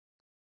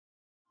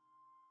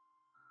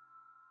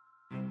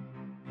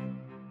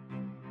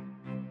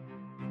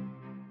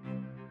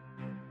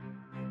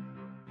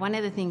One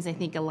of the things I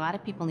think a lot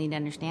of people need to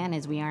understand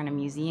is we aren't a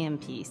museum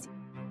piece.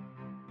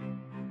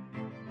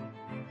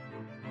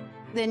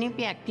 The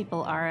Inupiaq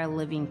people are a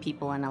living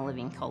people and a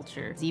living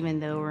culture. Even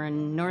though we're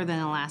in northern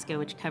Alaska,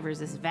 which covers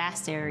this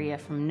vast area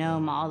from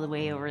Nome all the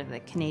way over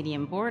the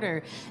Canadian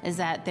border, is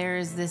that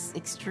there's this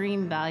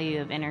extreme value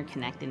of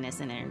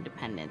interconnectedness and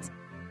interdependence.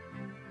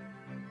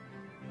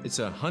 It's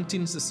a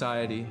hunting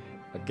society,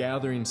 a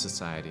gathering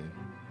society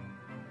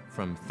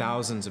from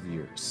thousands of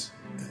years.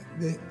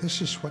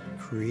 This is what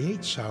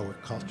creates our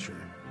culture.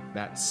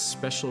 That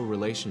special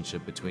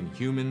relationship between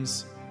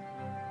humans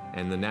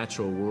and the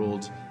natural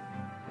world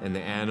and the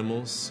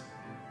animals,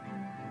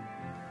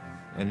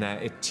 and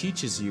that it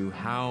teaches you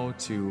how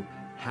to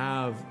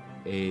have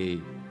a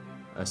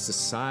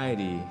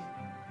society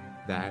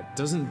that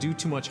doesn't do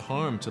too much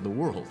harm to the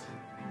world.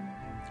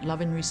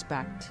 Love and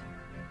respect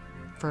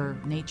for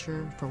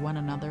nature, for one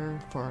another,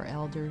 for our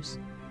elders.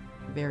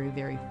 Very,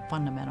 very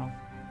fundamental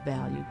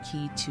value,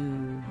 key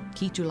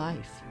to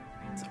life.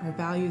 Our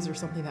values are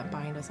something that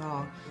bind us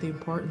all. The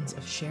importance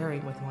of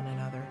sharing with one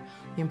another,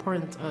 the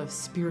importance of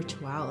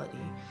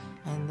spirituality,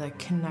 and the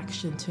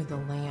connection to the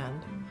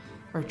land,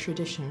 our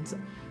traditions,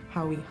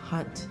 how we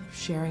hunt,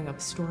 sharing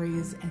of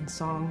stories and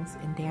songs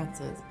and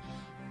dances.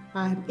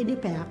 I'm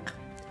Inupiaq.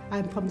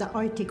 I'm from the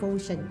Arctic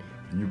Ocean.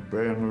 I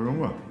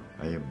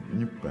am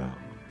Inupiaq.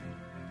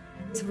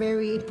 It's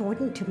very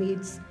important to me.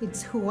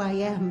 It's who I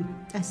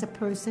am as a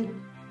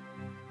person.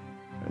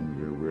 And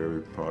we're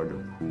very proud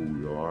of who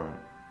we are,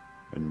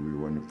 and we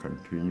want to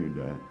continue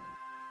that.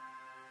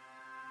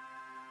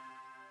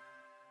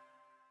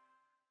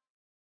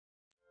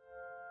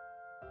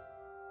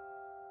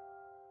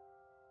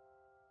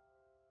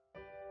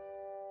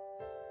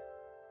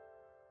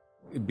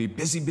 It'd be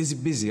busy, busy,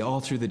 busy all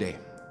through the day.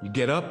 You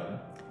get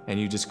up and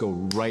you just go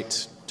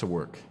right to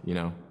work, you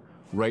know,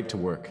 right to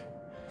work.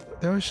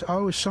 There was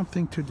always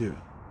something to do.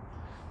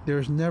 There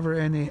was never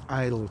any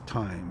idle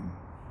time.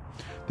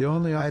 The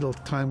only idle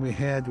time we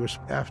had was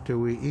after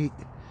we eat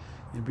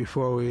and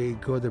before we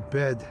go to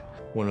bed.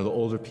 One of the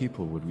older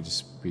people would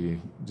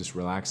be just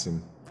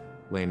relaxing,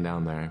 laying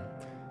down there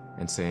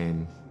and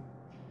saying,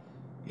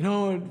 you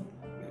know,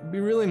 it'd be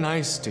really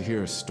nice to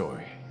hear a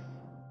story.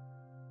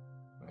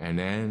 And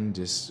then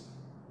just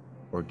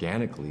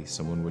organically,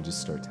 someone would just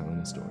start telling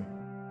a story.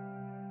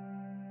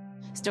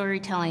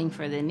 Storytelling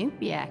for the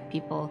Inupiaq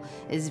people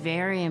is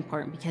very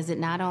important because it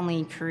not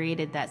only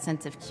created that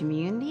sense of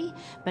community,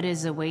 but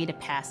is a way to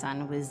pass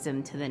on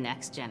wisdom to the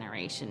next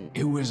generation.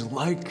 It was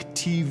like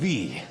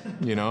TV,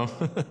 you know?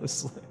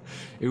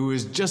 It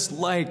was just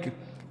like,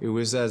 it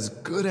was as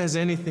good as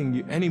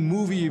anything, any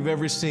movie you've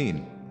ever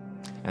seen.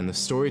 And the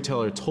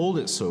storyteller told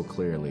it so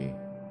clearly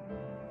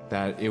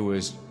that it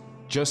was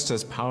just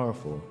as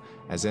powerful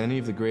as any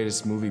of the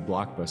greatest movie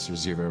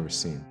blockbusters you've ever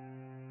seen.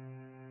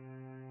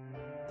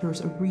 There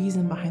was a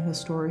reason behind the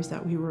stories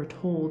that we were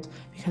told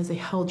because they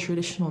held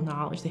traditional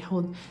knowledge. They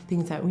held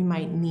things that we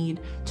might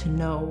need to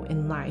know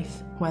in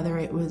life, whether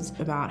it was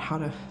about how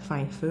to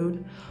find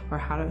food or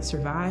how to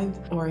survive,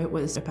 or it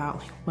was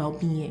about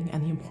well-being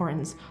and the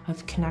importance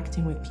of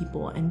connecting with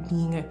people and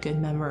being a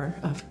good member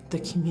of the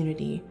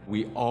community.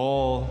 We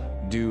all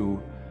do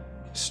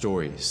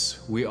stories.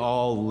 We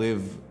all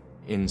live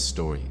in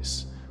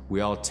stories.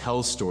 We all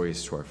tell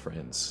stories to our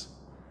friends.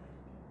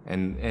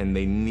 And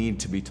they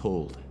need to be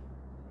told.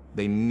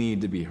 They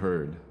need to be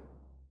heard.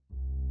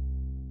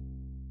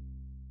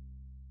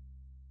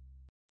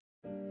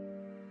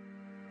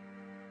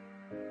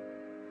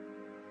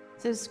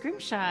 So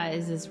scrimshaw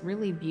is this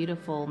really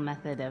beautiful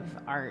method of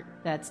art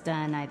that's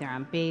done either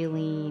on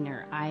baleen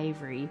or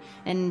ivory,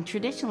 and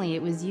traditionally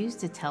it was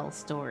used to tell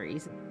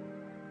stories.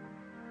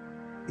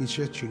 Each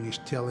etching is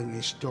telling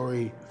a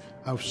story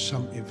of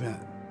some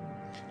event.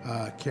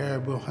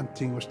 Caribou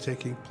hunting was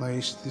taking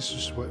place. This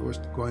is what was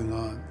going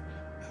on.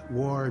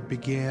 War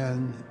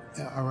began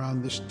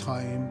around this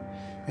time,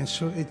 and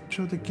so it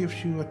sort of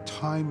gives you a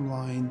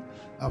timeline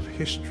of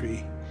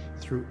history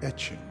through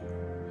etching.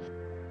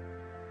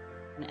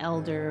 An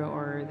elder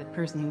or the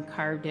person who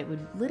carved it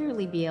would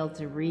literally be able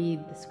to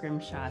read the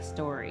scrimshaw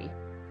story.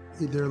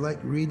 They're like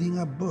reading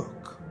a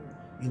book,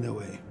 in a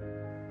way.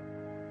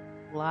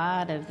 A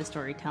lot of the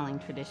storytelling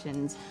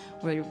traditions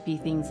would be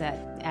things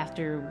that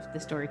after the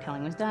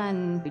storytelling was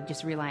done, we'd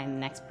just rely on the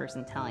next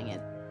person telling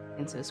it.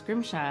 And so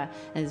scrimshaw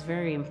is a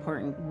very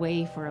important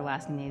way for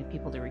Alaskan Native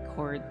people to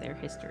record their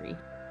history.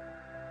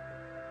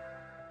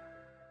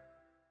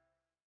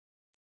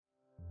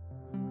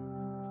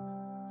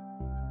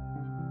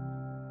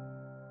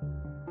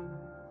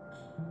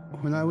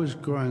 When I was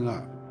growing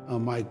up,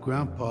 my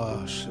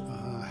grandpa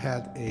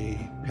had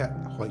a pet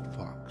white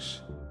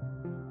fox.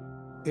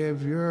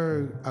 If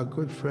you're a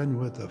good friend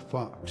with a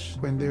fox,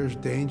 when there's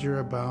danger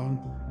abound,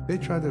 they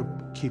try to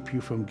keep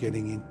you from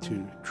getting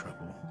into trouble.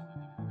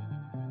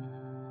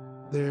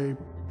 They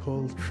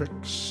pull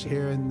tricks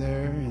here and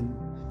there, and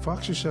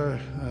foxes are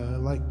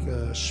like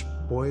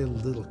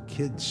spoiled little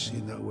kids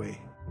in a way.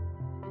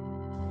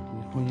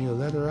 When you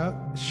let her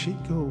out,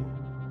 she'd go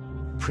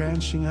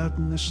prancing out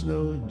in the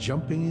snow,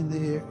 jumping in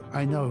the air.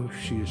 I know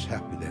she was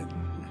happy then.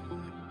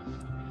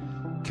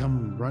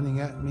 Come running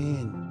at me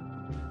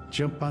and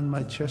jump on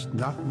my chest,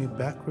 knock me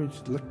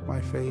backwards, lick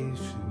my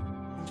face,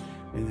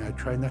 and I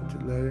try not to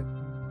let it.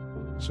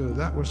 So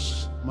that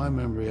was my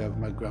memory of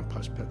my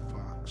grandpa's pet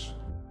fox.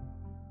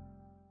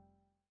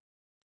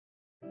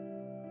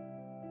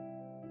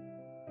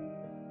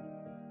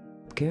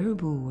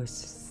 Caribou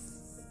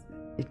was,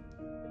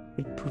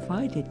 it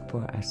provided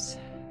for us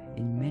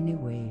in many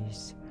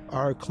ways.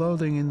 Our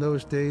clothing in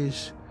those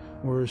days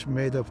was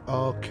made of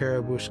all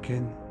caribou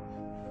skin.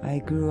 I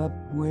grew up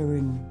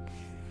wearing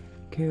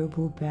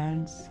caribou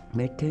bands,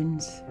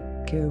 mittens,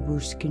 caribou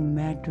skin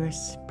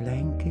mattress,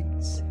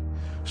 blankets.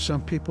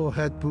 Some people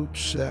had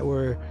boots that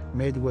were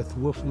made with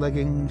wolf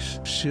leggings,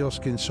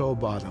 sealskin sole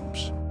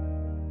bottoms.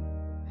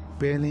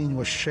 Baleen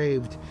was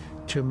shaved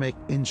to make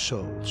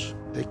insoles.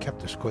 They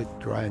kept us quite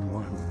dry and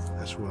warm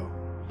as well.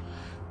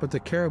 But the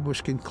caribou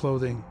skin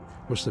clothing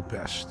was the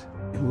best.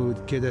 We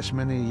would get as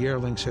many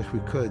yearlings as we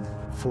could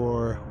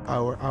for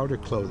our outer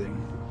clothing.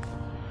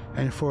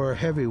 And for a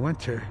heavy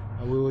winter,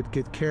 we would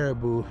get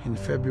caribou in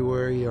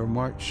February or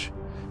March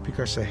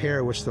because the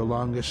hair was the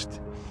longest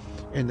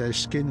and the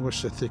skin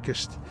was the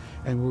thickest,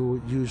 and we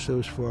would use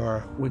those for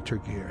our winter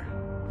gear.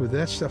 With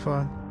that stuff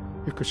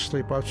on, you could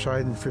sleep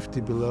outside in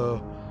 50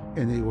 below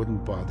and it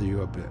wouldn't bother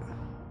you a bit.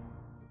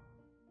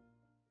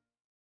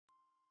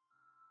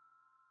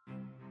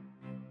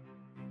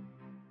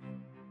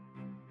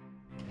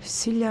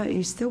 Silla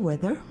is the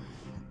weather.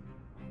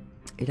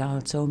 It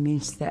also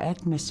means the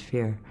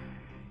atmosphere.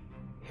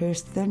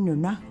 Here's the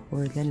Nuna,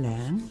 or the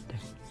land,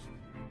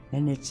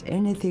 and it's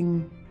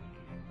anything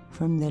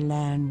from the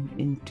land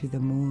into the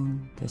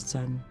moon, the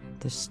sun,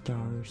 the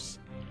stars.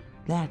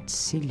 That's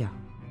Silla.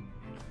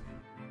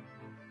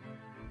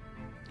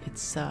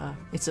 It's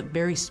a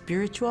very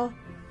spiritual,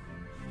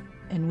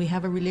 and we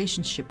have a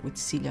relationship with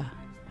Silla.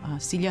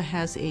 Silla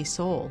has a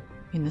soul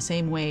in the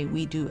same way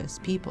we do as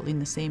people, in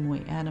the same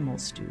way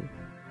animals do.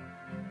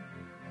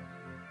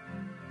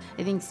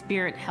 I think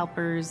spirit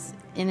helpers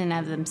in and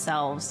of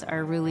themselves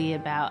are really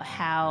about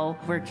how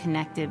we're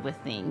connected with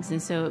things.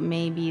 And so it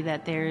may be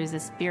that there is a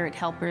spirit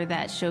helper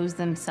that shows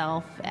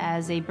themselves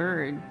as a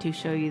bird to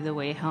show you the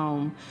way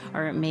home,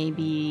 or it may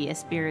be a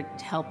spirit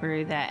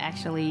helper that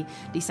actually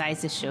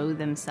decides to show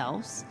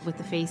themselves with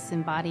the face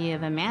and body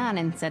of a man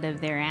instead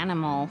of their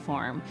animal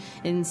form.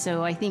 And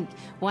so I think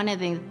one of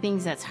the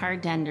things that's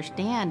hard to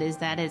understand is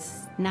that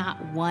it's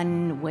not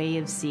one way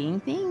of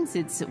seeing things,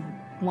 it's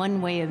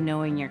one way of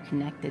knowing you're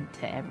connected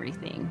to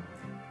everything.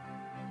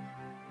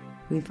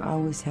 We've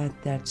always had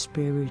that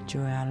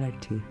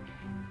spirituality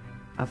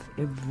of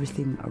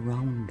everything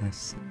around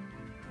us.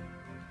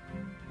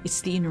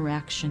 It's the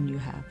interaction you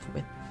have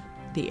with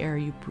the air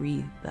you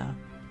breathe,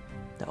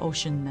 the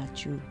ocean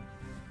that you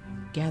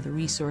gather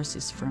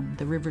resources from,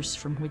 the rivers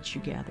from which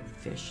you gather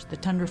fish, the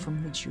tundra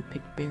from which you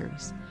pick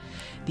berries,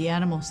 the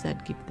animals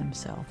that give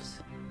themselves.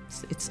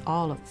 It's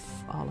all of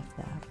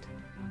that.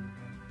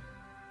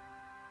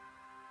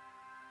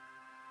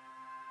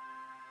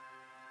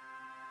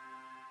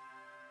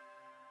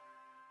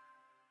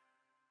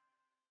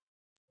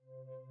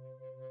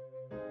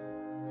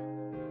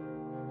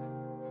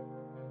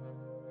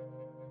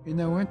 In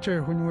the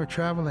winter, when we were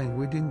traveling,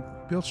 we didn't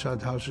build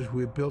sod houses,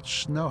 we built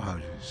snow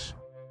houses.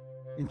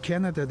 In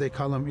Canada, they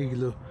call them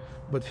igloo,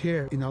 but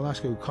here in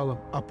Alaska, we call them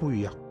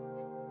apuya.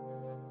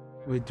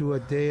 We'd do a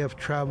day of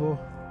travel,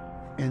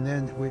 and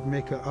then we'd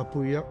make a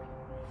apuya.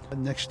 The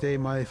next day,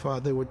 my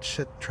father would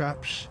set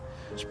traps,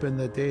 spend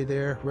the day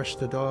there, rest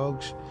the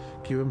dogs,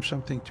 give them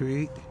something to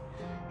eat,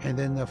 and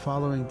then the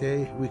following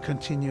day, we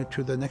continued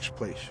to the next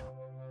place.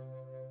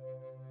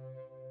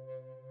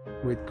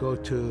 We'd go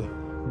to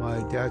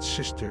my dad's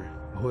sister,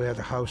 who had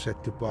a house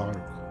at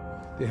Dubarg.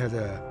 They had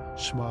a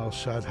small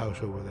sod house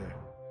over there.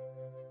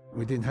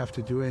 We didn't have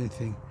to do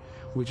anything.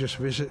 We just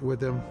visit with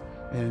them,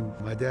 and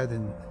my dad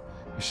and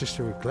my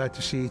sister were glad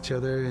to see each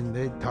other, and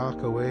they'd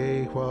talk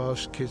away while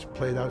us kids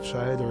played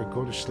outside or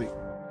go to sleep.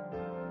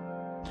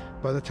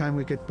 By the time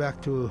we get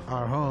back to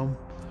our home,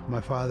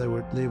 my father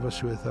would leave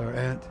us with our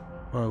aunt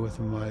or with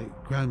my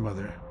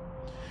grandmother,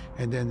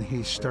 and then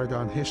he'd start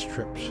on his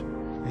trips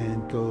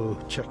and go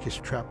check his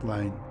trap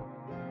line.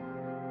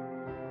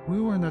 We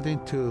were not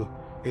into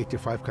 8 to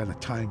 5 kind of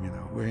time, you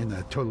know. We're in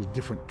a total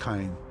different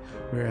kind.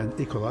 We're in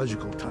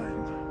ecological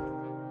time.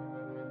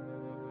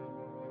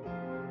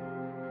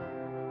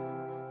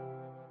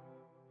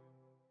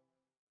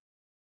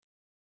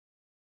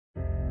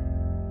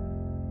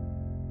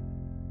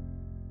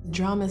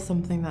 Drum is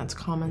something that's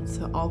common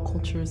to all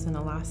cultures in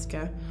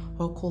Alaska.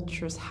 All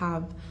cultures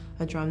have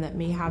a drum that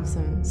may have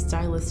some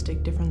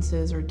stylistic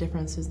differences or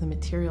differences in the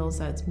materials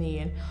that it's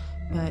made,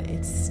 but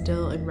it's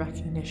still in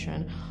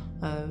recognition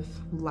of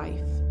life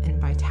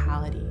and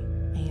vitality,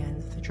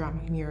 and the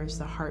drum mirrors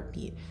the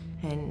heartbeat.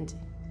 And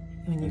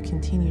when you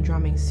continue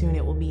drumming soon,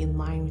 it will be in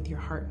line with your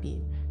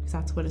heartbeat, because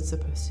that's what it's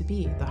supposed to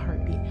be, the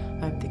heartbeat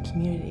of the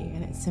community,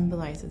 and it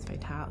symbolizes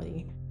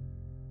vitality.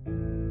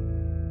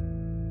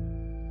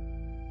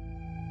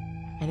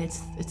 And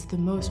it's the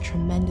most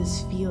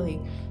tremendous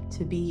feeling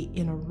to be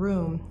in a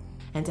room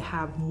and to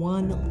have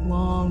one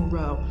long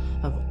row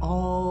of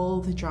all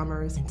the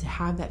drummers and to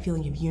have that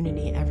feeling of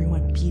unity,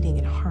 everyone beating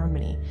in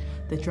harmony,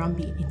 the drum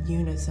beat in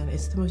unison.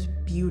 It's the most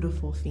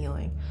beautiful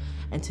feeling.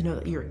 And to know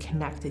that you're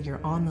connected,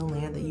 you're on the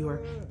land that you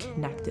are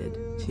connected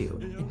to.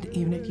 And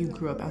even if you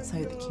grew up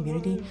outside of the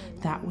community,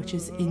 that which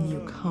is in you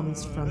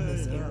comes from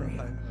this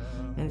area.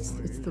 And it's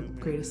the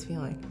greatest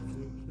feeling.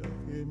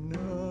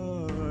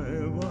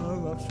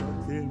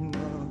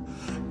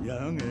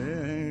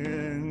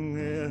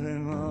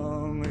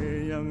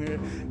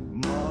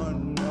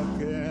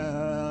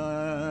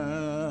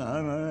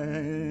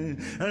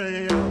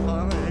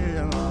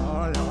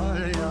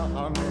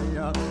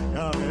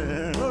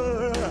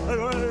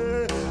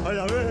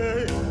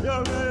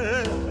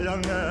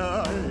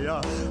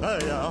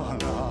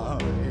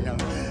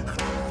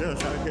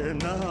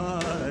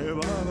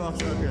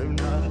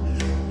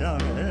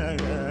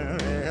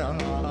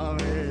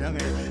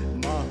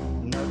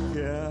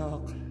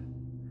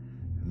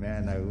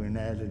 Man, I went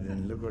at it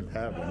and look what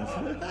happens.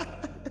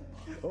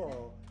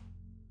 Oh.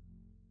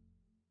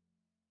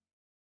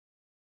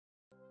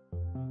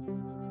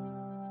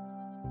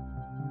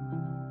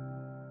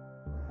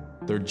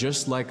 They're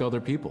just like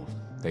other people.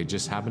 They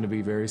just happen to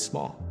be very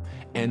small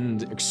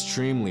and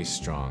extremely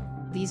strong.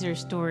 These are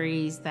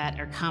stories that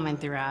are common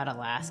throughout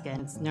Alaska.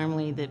 It's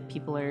normally that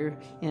people are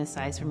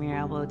size from your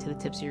elbow to the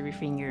tips of your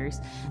fingers,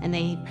 and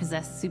they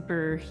possess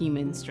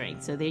superhuman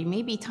strength. So they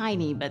may be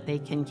tiny, but they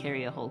can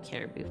carry a whole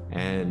caribou.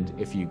 And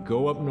if you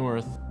go up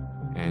north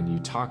and you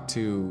talk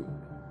to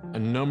a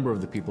number of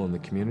the people in the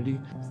community,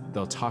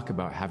 they'll talk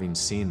about having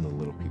seen the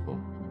little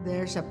people.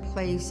 There's a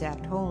place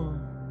at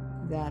home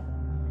that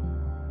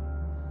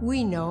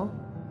we know,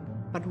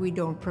 but we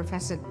don't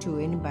profess it to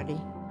anybody.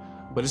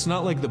 But it's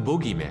not like the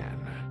boogeyman.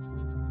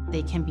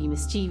 They can be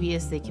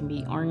mischievous, they can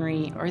be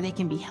ornery, or they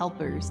can be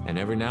helpers. And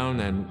every now and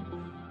then,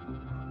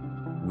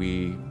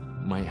 we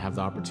might have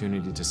the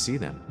opportunity to see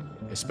them,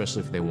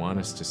 especially if they want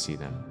us to see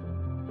them.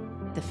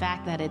 The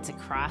fact that it's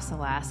across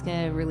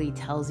Alaska really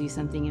tells you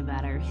something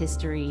about our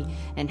history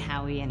and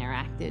how we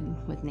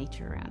interacted with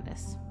nature around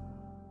us.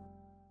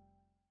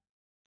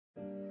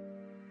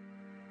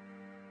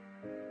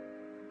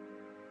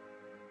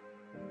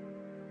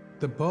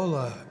 The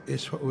bola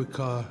is what we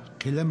call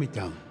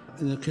kilamitan.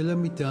 And the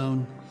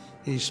kilamitan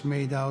is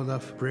made out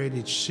of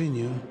braided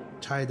sinew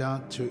tied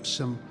out to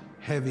some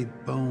heavy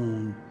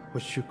bone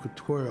which you could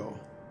twirl.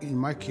 In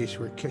my case,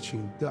 we're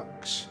catching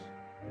ducks.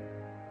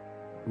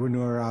 When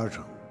we're out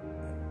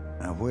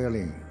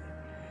whaling,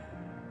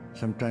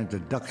 sometimes the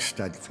ducks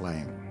start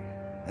flying.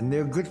 And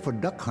they're good for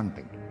duck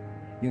hunting.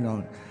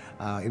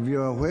 If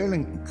you're a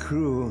whaling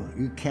crew,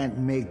 you can't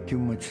make too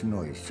much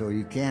noise, so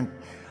you can't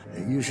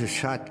use a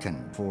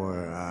shotgun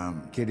for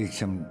getting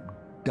some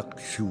duck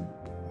soup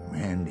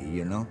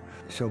handy,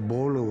 So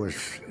bola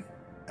was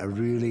a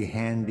really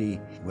handy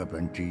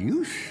weapon to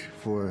use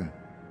for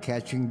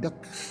catching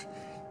ducks.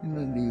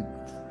 The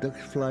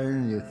ducks fly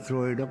in, you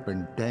throw it up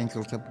and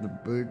tangles up the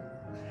bird,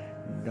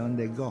 and down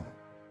they go.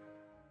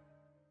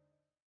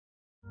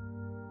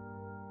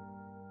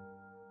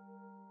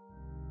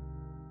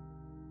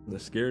 The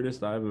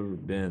scaredest I've ever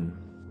been,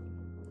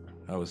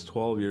 I was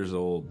 12 years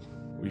old.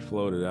 We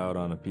floated out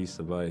on a piece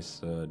of ice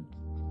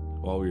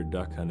while we were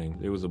duck hunting.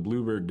 It was a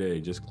bluebird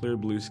day, just clear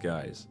blue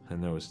skies.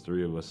 And there was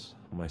 3 of us,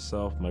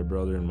 myself, my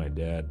brother, and my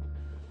dad.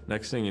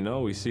 Next thing you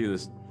know, we see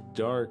this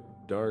dark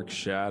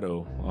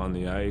shadow on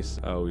the ice.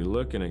 We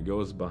look and it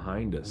goes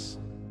behind us.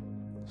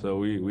 So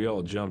we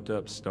all jumped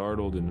up,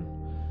 startled, and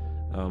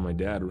my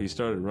dad, he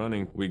started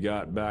running. We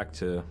got back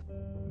to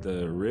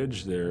the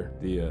ridge there.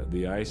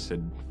 The ice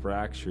had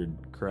fractured,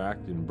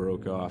 cracked, and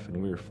broke off,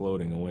 and we were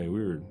floating away.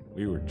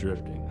 We were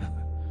drifting.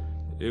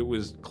 It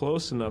was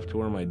close enough to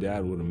where my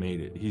dad would have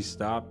made it. He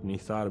stopped and he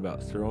thought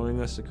about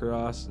throwing us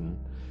across, and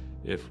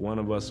if one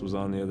of us was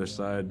on the other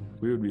side,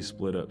 we would be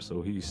split up.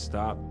 So he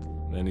stopped,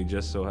 and he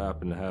just so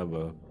happened to have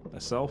a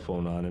cell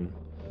phone on him.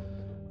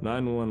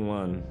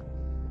 911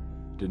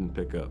 didn't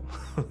pick up.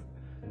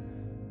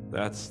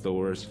 That's the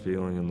worst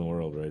feeling in the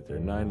world right there.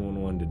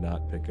 911 did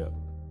not pick up.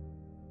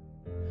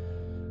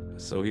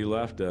 So he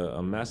left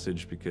a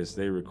message because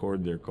they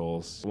record their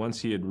calls.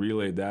 Once he had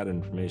relayed that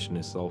information,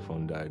 his cell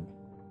phone died.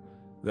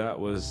 That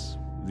was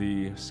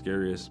the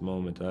scariest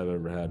moment I've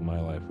ever had in my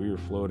life. We were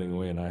floating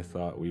away and I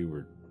thought we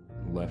were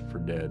left for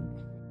dead.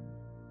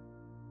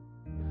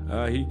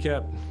 He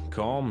kept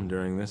calm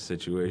during this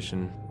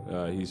situation.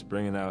 He's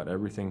bringing out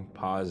everything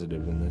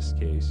positive in this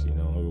case.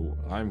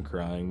 I'm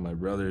crying, my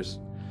brother's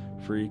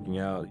freaking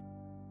out.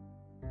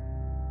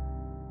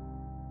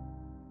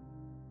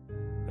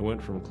 It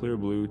went from clear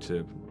blue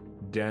to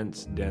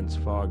dense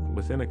fog.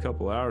 Within a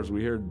couple hours,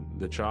 we heard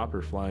the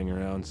chopper flying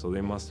around, so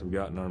they must have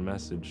gotten our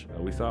message.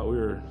 We thought we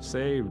were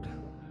saved,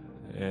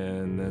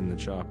 and then the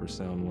chopper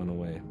sound went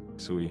away.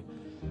 So we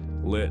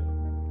lit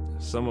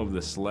some of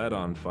the sled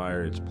on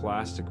fire. It's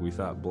plastic. We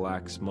thought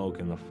black smoke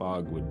in the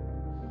fog would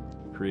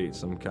create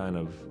some kind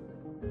of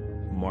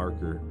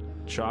marker.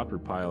 Chopper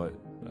pilot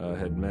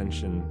had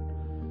mentioned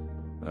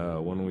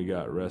when we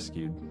got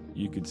rescued.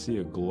 You could see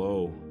a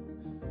glow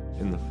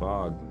in the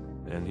fog,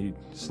 and he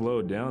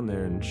slowed down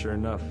there, and sure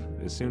enough,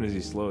 as soon as he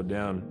slowed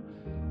down,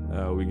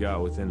 we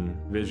got within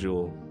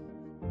visual.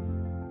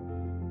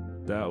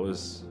 That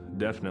was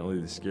definitely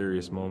the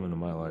scariest moment of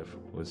my life,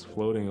 was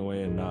floating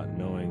away and not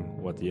knowing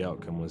what the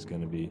outcome was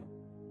going to be.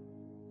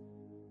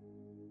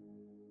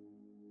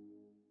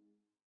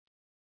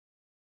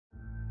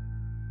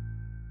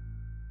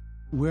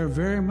 We're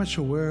very much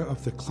aware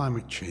of the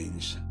climate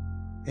change.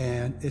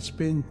 And it's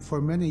been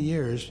for many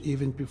years,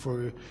 even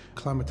before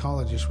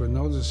climatologists were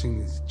noticing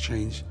the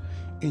change,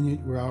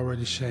 Inuit were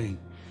already saying,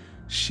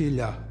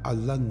 Sila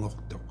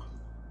alangokto.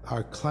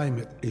 Our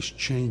climate is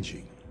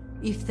changing.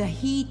 If the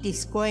heat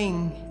is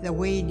going the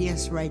way it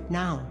is right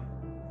now,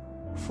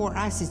 for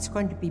us it's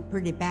going to be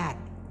pretty bad.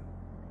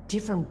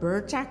 Different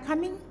birds are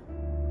coming,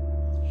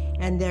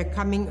 and they're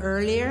coming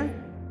earlier,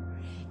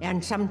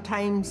 and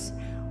sometimes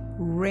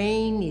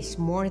rain is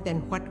more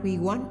than what we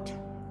want,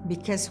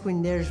 because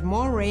when there's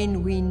more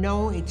rain, we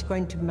know it's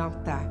going to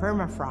melt the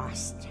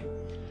permafrost.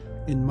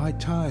 In my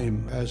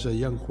time as a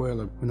young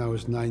whaler, when I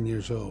was 9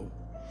 years old,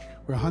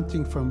 we're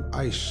hunting from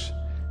ice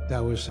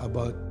that was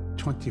about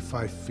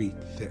 25 feet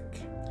thick.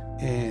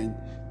 And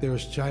there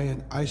was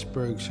giant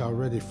icebergs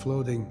already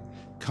floating,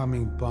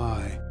 coming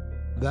by.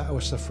 That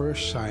was the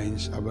first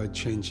signs of a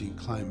changing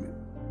climate.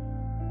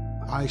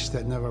 Ice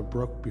that never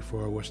broke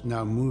before was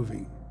now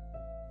moving.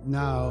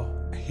 Now,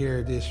 here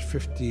it is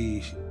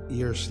 50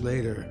 years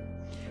later,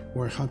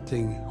 we're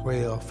hunting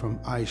whale from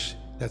ice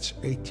that's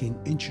 18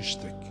 inches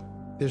thick.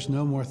 There's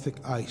no more thick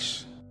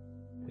ice.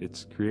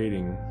 It's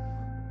creating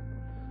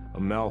a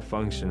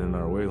malfunction in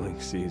our whaling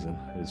season,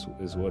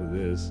 is what it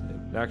is.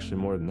 Actually,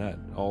 more than that,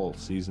 all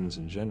seasons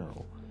in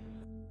general.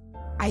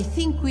 I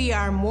think we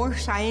are more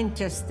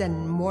scientists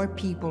than more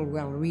people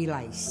will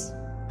realize.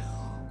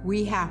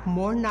 We have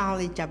more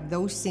knowledge of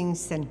those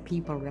things than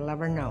people will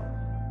ever know.